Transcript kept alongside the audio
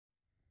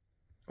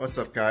What's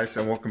up guys,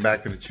 and welcome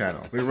back to the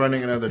channel. We're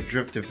running another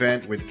drift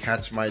event with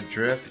Catch My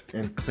Drift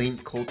in Clean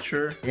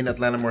Culture in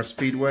Atlanta Motor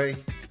Speedway.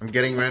 I'm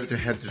getting ready to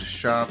head to the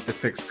shop to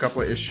fix a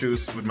couple of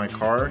issues with my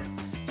car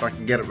so I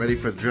can get it ready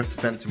for the drift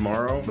event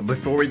tomorrow. But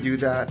before we do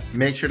that,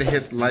 make sure to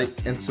hit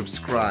like and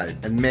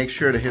subscribe, and make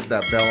sure to hit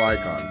that bell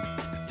icon.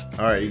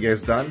 Alright, you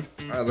guys done?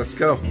 Alright, let's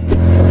go.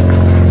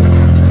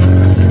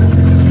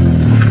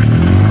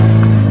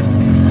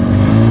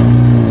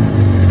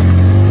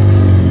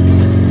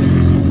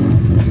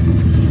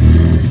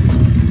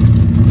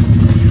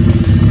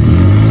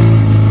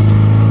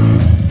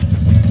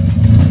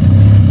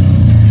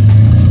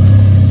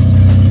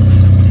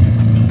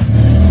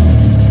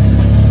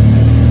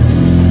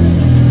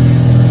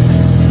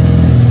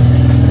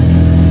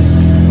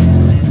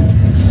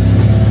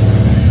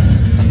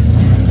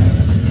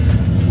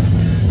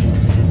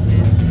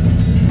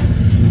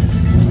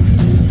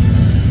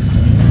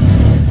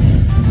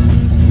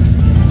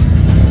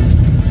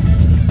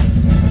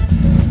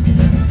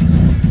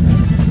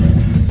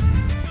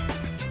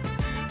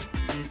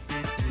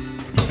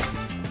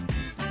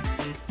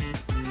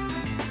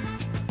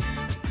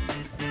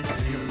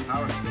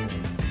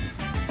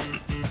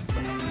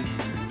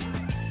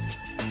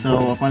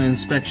 So upon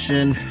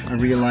inspection, I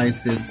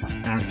realized this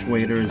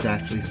actuator is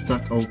actually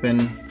stuck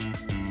open.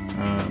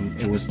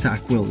 It was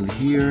tack welded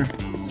here,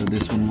 so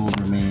this one will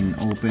remain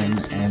open,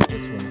 and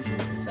this one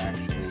here is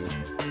actually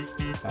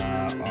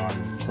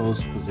on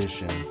closed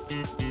position,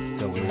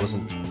 so it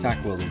wasn't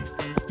tack welded.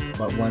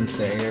 But once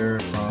the air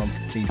pump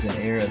feeds in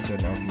air at a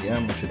certain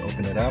RPM, we should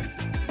open it up.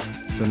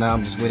 So now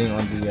I'm just waiting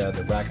on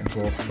the bracket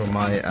bolt for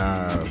my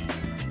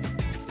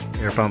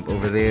air pump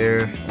over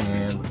there,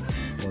 and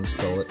we'll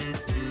install it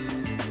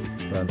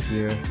around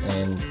here,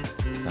 and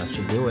that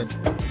should do it.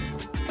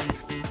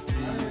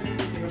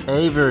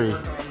 Avery,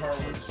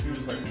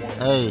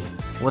 hey,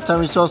 what time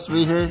are you supposed to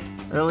be here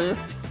earlier?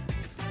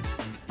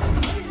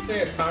 You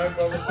say a time,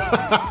 brother.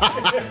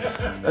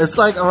 It's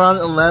like around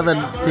 11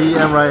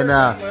 p.m. right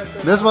now.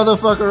 This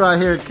motherfucker right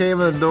here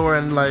came in the door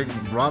and like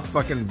brought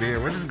fucking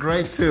beer, which is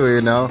great too, you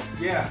know?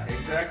 Yeah,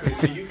 exactly.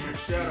 So you can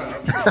shut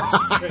up.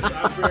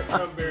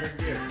 I'm bearing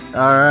gifts.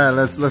 All right,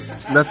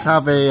 let's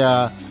have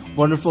a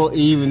wonderful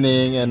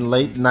evening and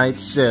late night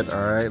shit.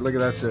 All right, look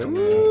at that shit.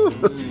 Woo.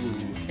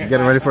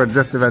 Getting ready for a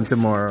drift event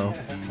tomorrow.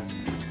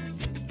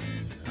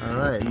 All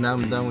right, now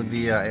I'm done with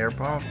the air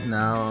pump.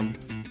 Now I'm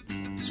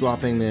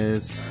swapping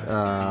this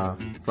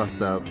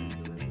fucked up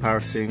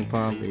power steering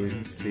pump. You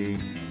can see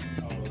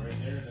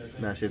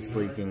that shit's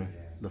leaking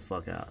the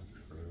fuck out.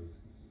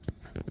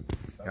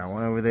 Got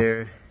one over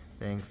there.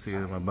 Thanks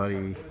to my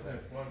buddy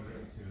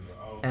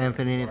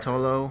Anthony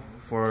Nitolo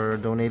for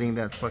donating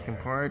that fucking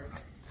part.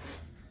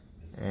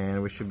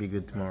 And we should be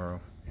good tomorrow.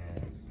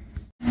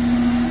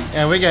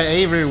 And we got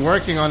Avery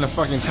working on the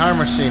fucking tire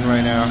machine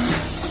right now.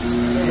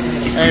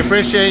 I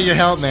appreciate your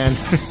help, man.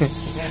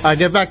 Alright,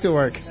 get back to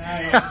work. This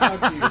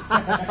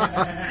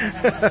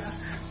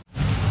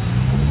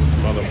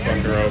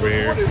motherfucker over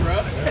here.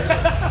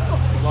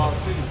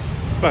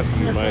 Fuck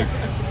you, Mike.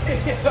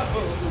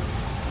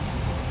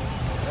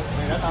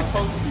 That's not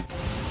supposed to be.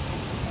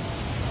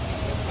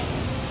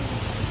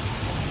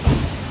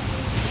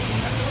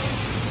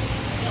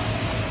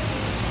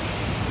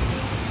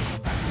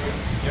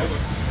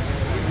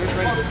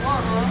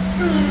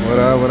 What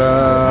up, what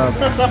up?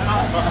 Yeah,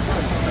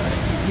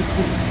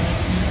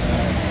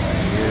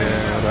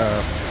 what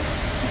up?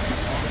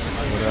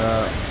 What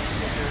up?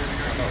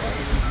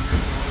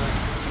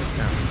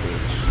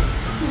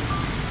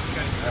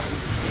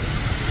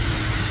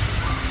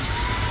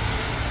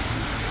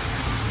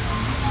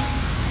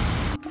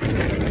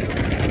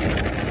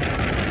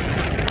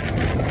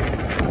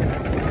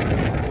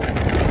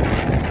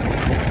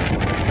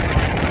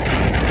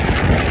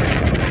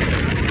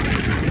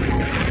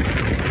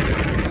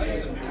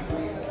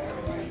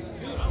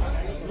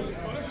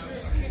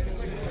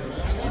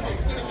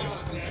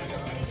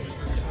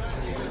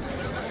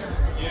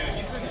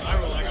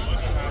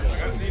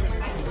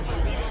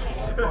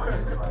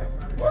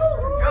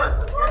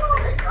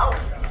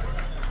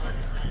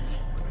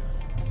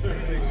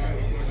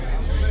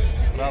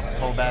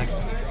 Pull back.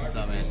 What's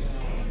up, man?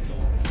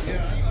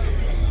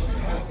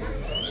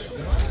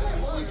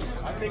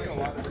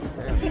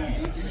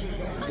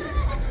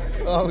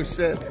 Oh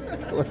shit!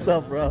 What's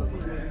up, bro?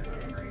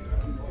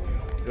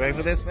 You ready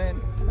for this, man?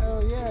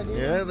 Hell yeah, dude.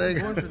 Yeah, there you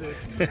go. I'm born for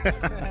this.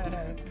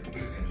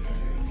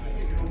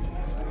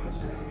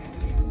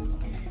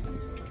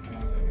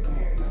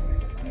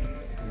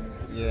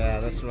 Yeah,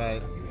 that's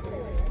right.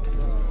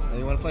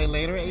 You want to play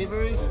later,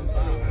 Avery?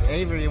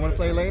 Avery, you want to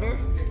play later?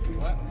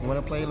 What? You want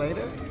to play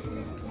later?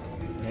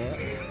 Yeah.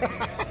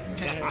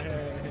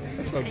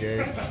 That's so gay.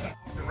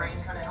 The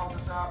rain's kind of helped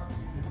us out.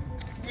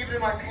 Even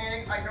in my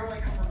panic, I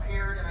normally come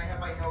prepared and I have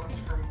my notes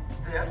from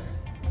this.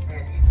 And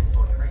Ethan's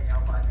looking right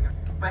now,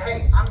 but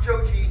hey, I'm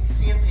Joe G,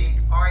 CMD.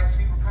 Alright,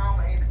 Super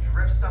Pound. Hey, the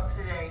drift stuff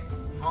today.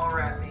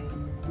 Holler at me.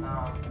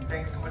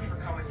 Thanks so much for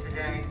coming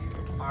today.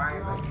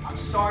 Alright,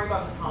 I'm sorry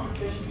about the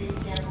competition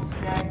being canceled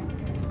today.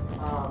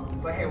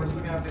 But hey, we're still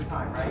gonna have a good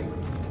time, right?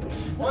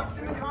 Wants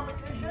to do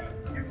competition?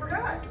 You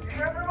forgot. You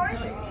never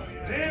reminded me.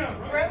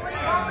 Damn. Friendly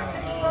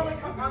competition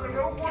on the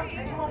road course.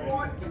 Anyone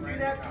want to do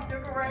that,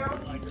 stick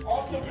around.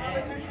 Also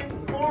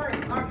competition,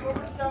 Florence,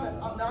 October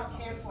 7th. I'm not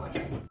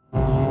canceling.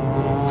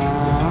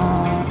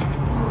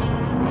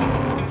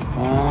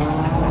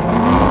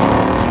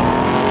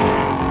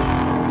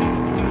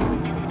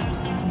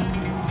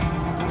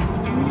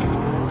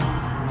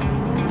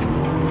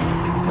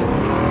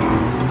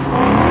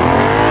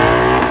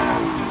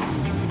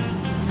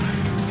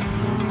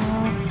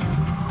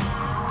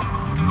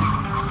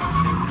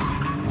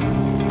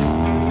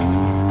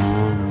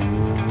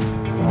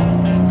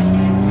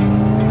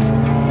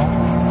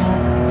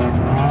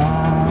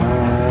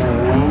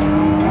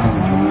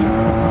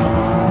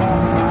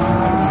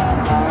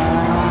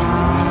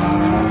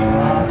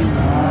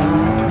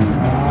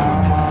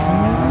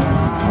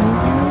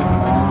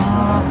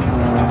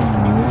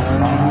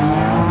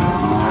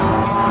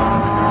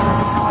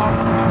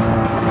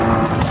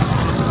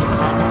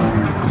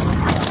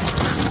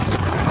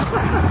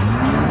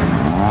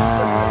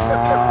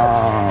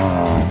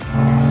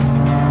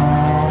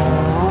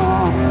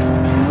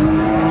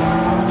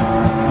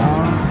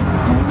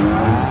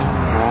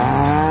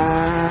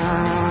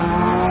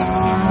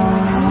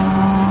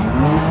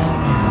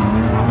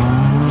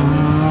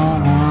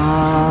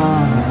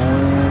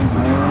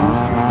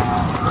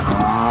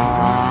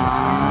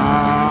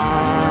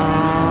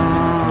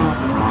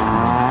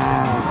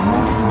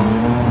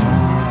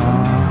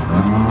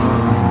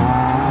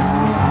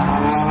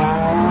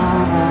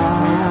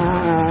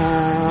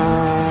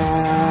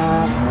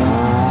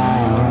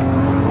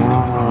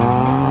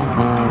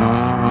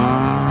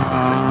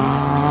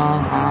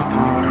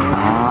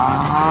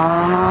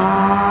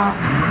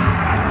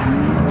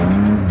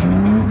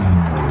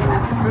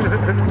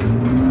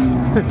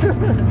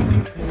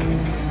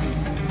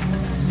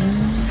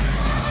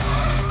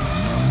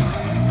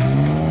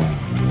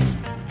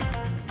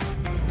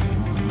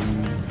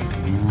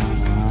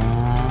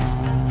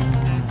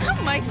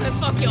 Mike said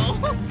fuck y'all.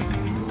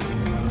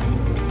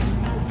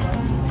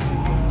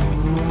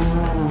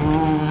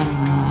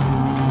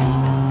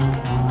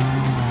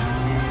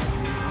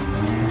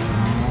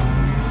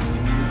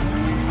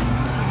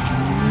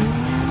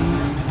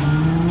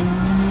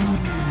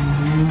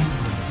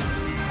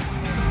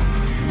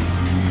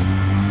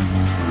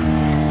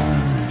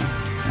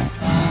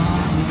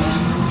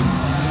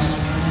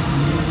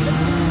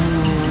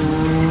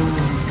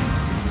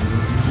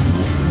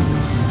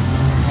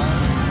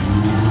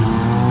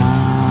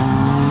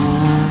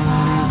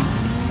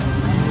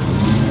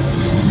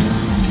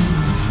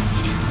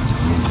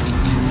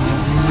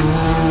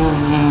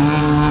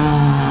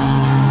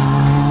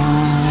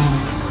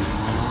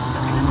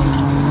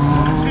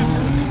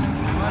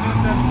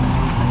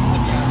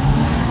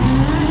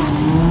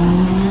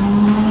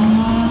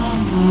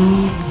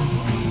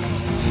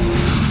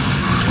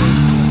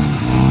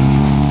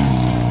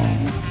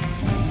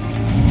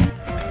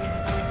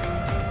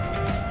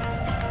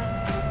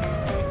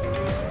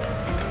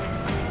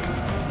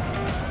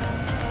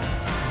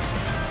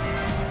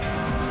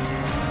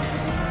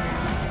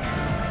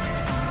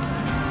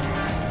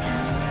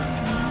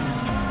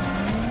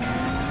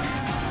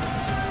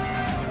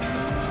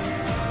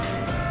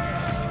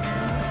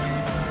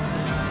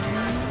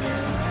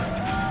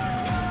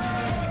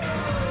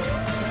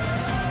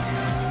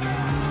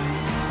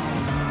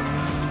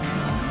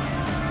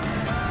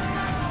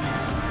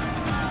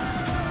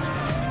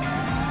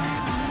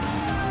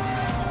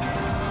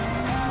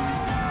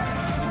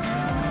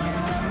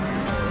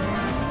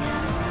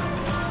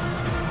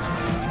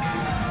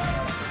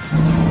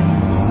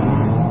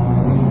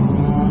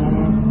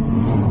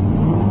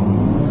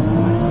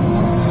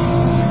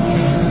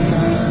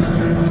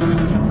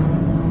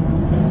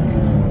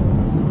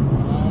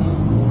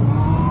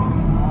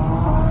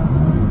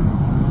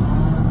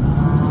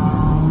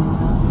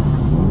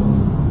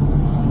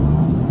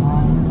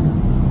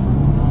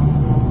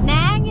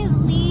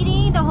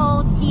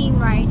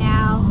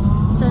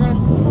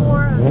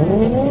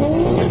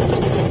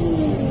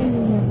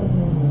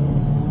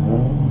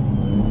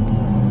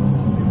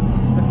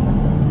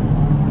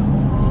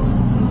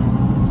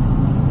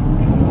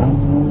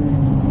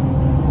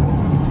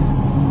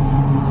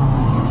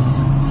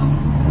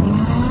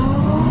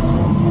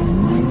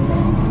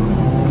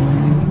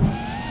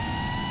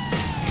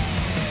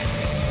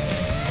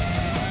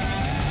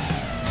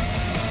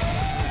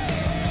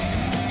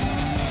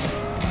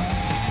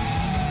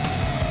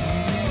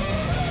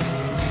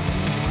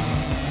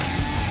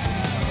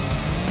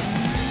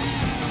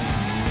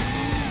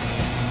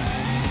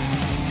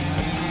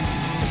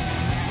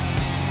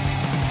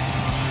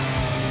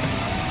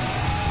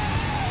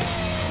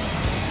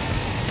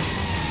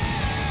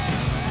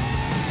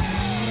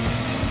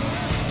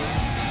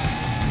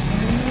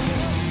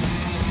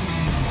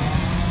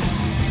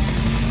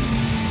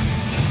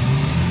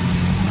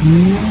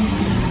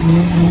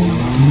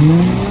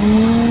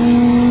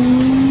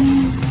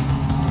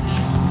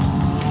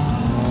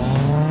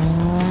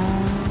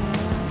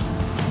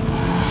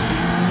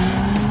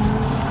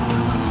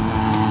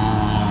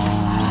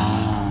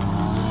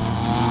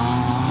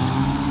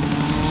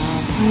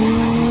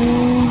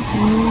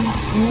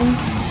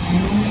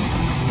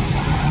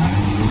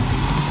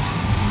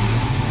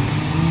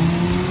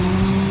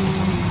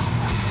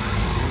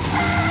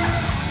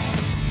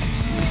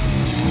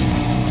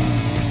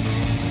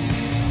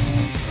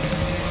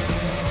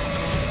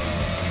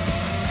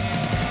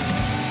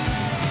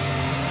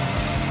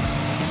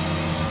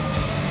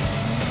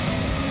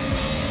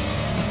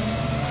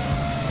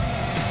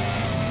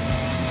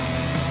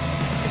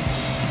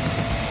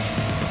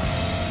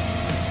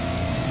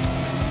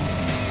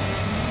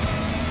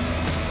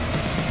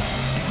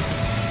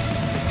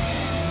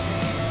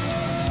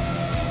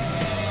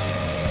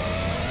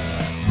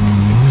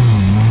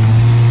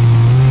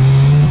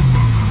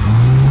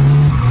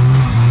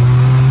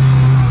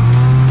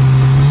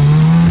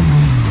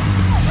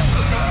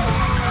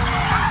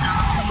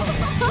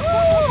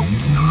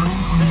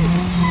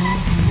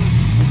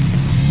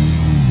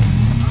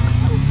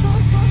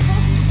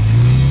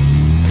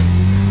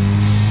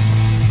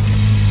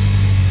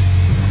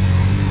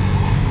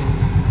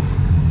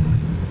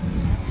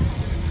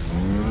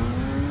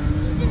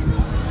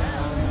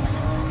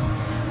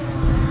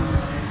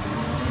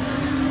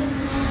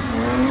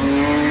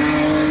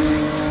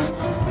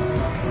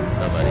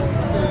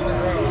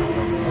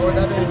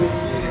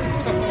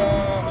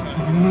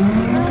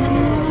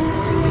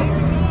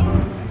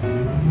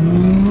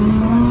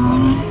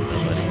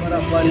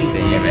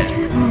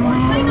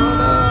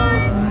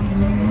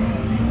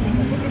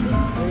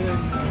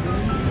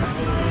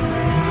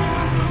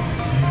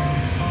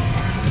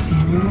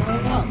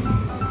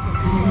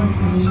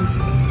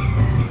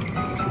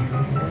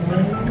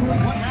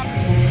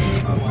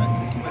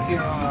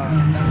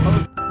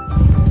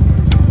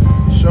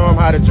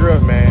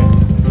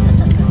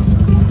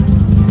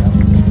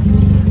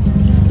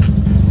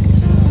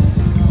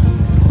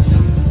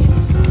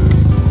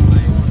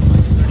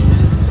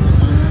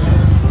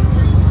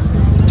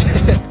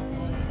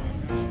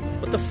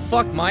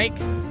 Mike.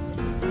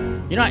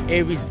 You're not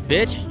Avery's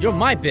bitch. You're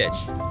my bitch.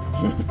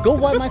 Go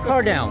wipe my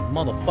car down,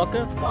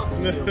 motherfucker.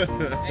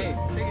 Hey,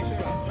 take your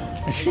shirt off.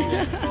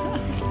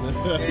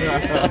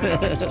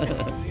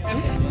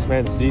 This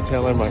man's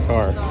detailing my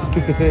car.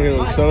 It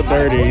was so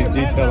dirty, he's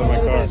detailing my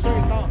car.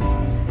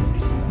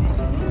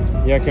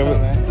 Yeah,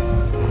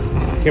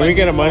 can we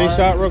get a money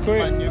shot real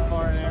quick?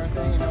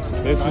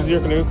 This is your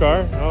new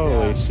car?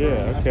 Holy shit,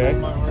 okay.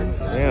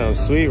 Damn,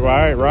 sweet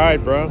ride,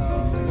 bro.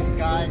 This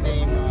guy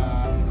named,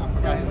 I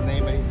forgot his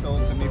name, but he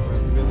sold it to me for a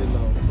really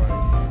low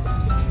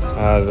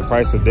price. The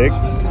price of dig?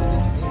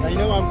 Now, you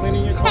know why I'm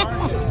cleaning your car?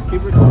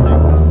 Keep recording. You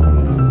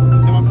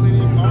know why I'm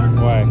cleaning your car?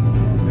 Why?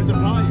 There's a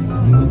price.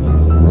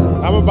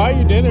 I'm gonna buy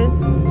you dinner.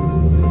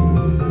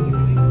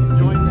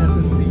 Join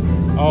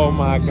SSD. Oh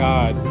my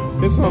god.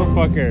 This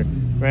motherfucker,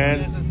 man.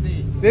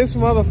 SSD. This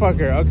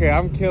motherfucker. Okay,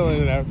 I'm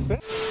killing it.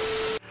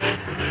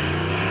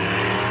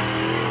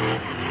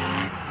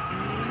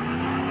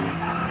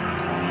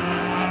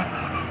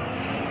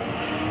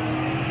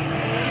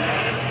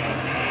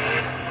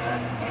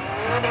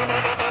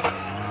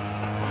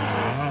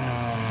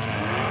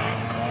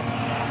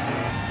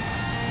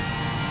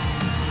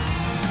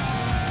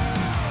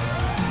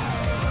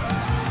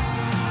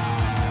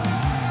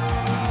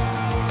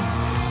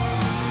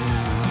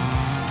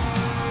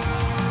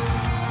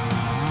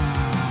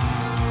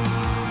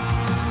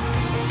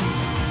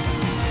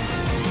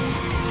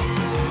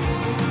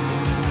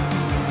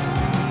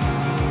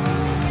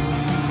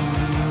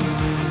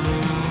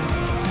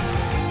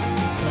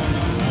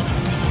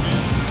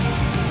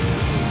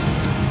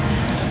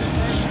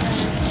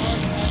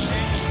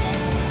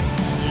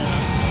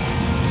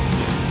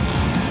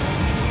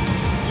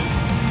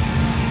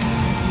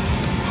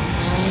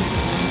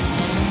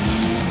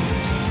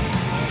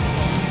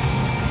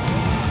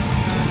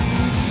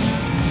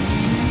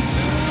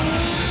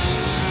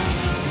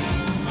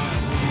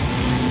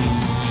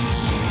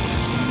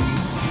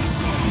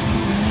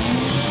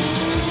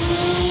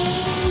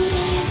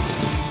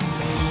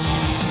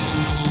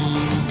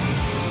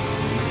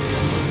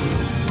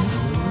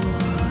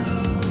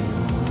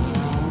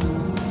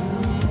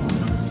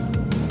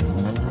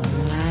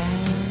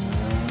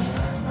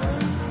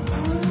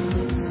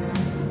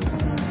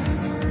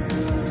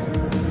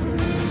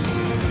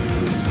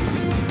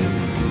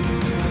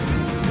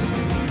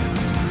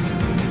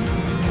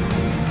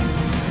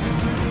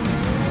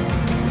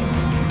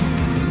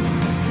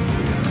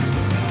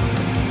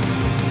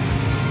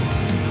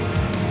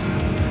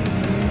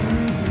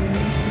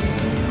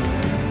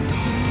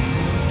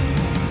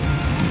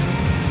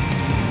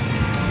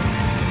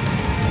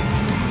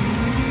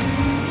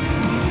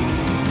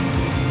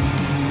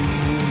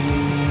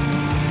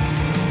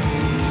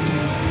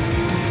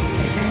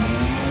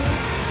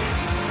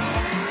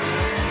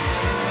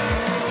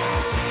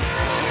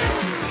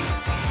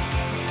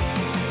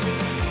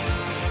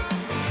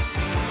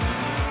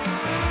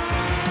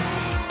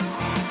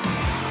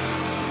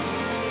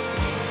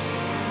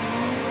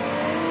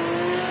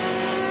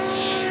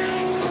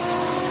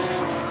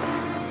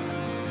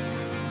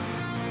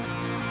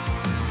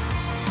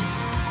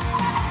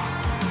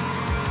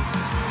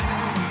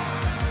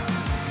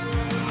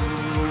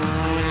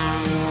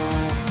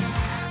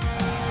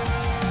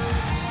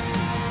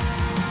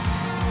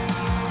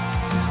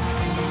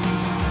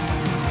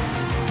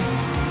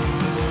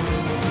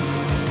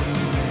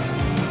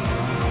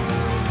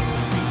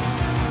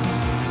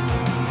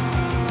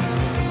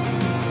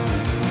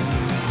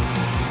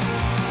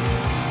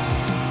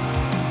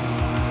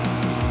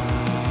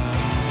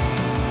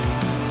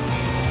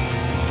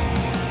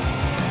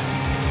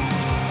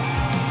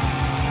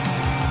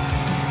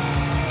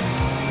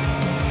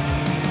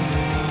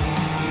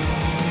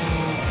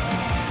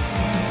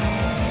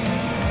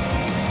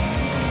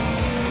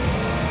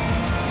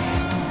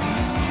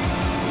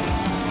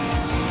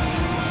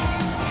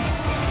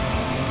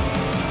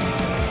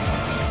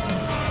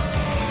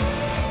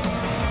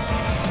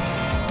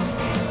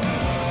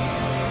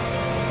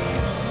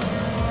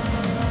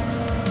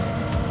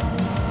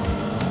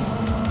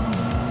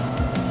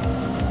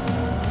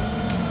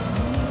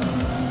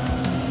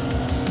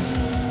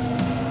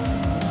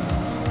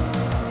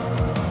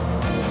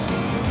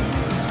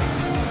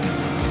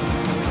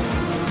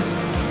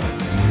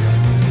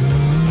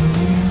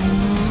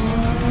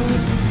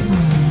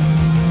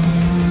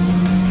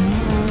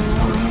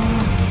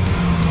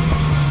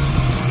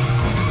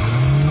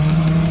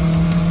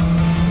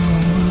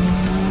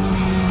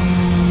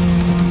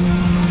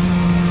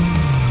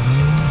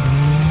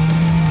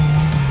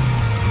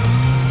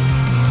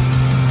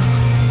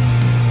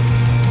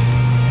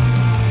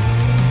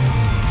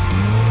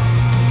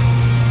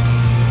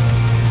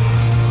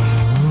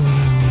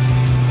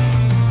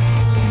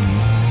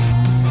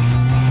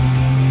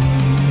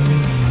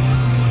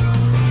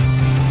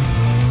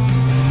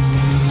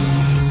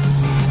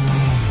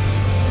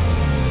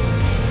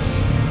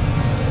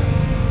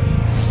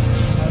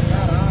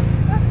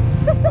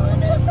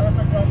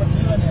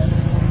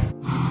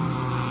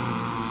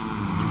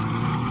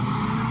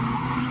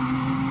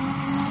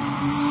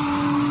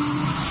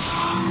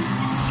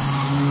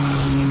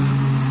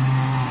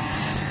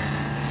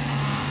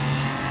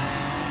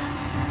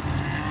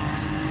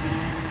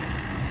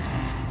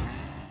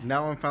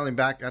 now I'm finally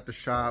back at the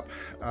shop.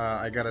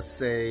 I gotta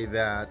say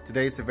that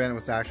today's event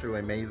was actually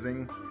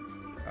amazing.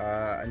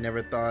 I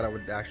never thought I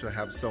would actually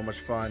have so much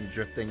fun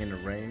drifting in the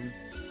rain.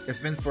 It's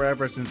been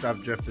forever since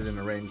I've drifted in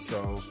the rain,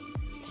 so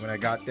when I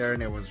got there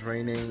and it was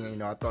raining, you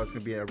know, I thought it was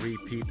gonna be a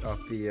repeat of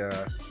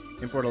the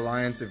Import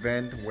Alliance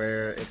event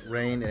where it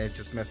rained and it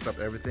just messed up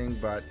everything,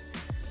 but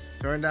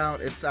turned out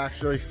it's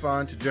actually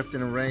fun to drift in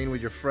the rain with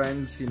your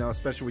friends, you know,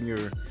 especially when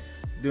you're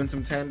doing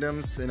some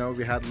tandems. You know,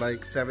 we had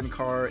like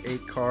 7-car,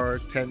 8-car,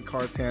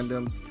 10-car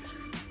tandems.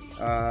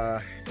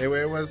 It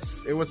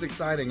was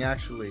exciting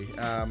actually.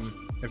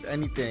 If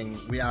anything,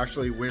 we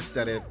actually wish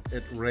that it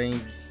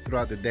rained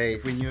throughout the day.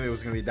 If we knew it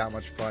was gonna be that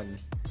much fun.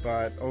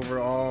 But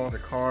overall, the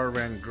car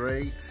ran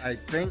great. I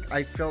think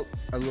I felt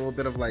a little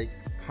bit of like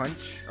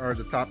punch or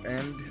the top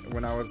end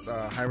when I was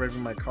high revving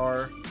my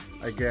car.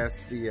 I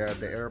guess the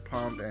air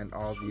pump and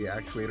all the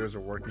actuators are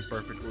working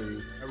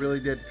perfectly. I really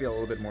did feel a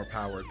little bit more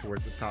power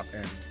towards the top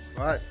end.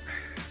 But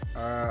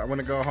I want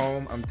to go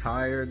home. I'm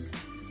tired.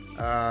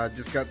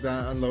 Just got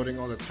done unloading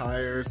all the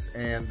tires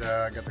and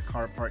got the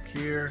car parked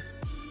here.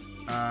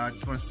 I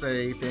just want to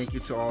say thank you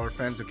to all our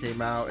fans who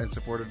came out and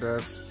supported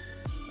us.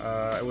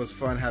 It was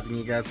fun having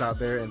you guys out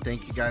there, and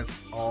thank you guys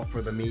all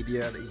for the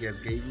media that you guys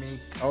gave me.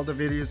 All the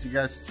videos you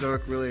guys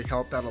took really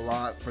helped out a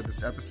lot for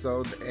this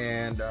episode,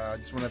 and I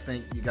just want to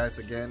thank you guys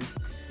again.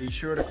 Be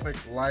sure to click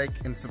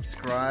like and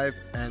subscribe,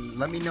 and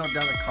let me know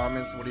down in the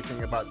comments what do you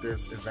think about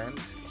this event.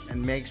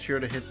 And make sure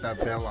to hit that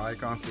bell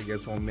icon so you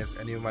guys won't miss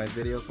any of my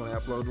videos when I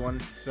upload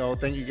one. So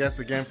thank you guys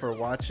again for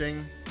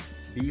watching.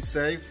 Be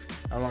safe.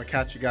 I want to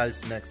catch you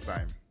guys next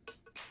time.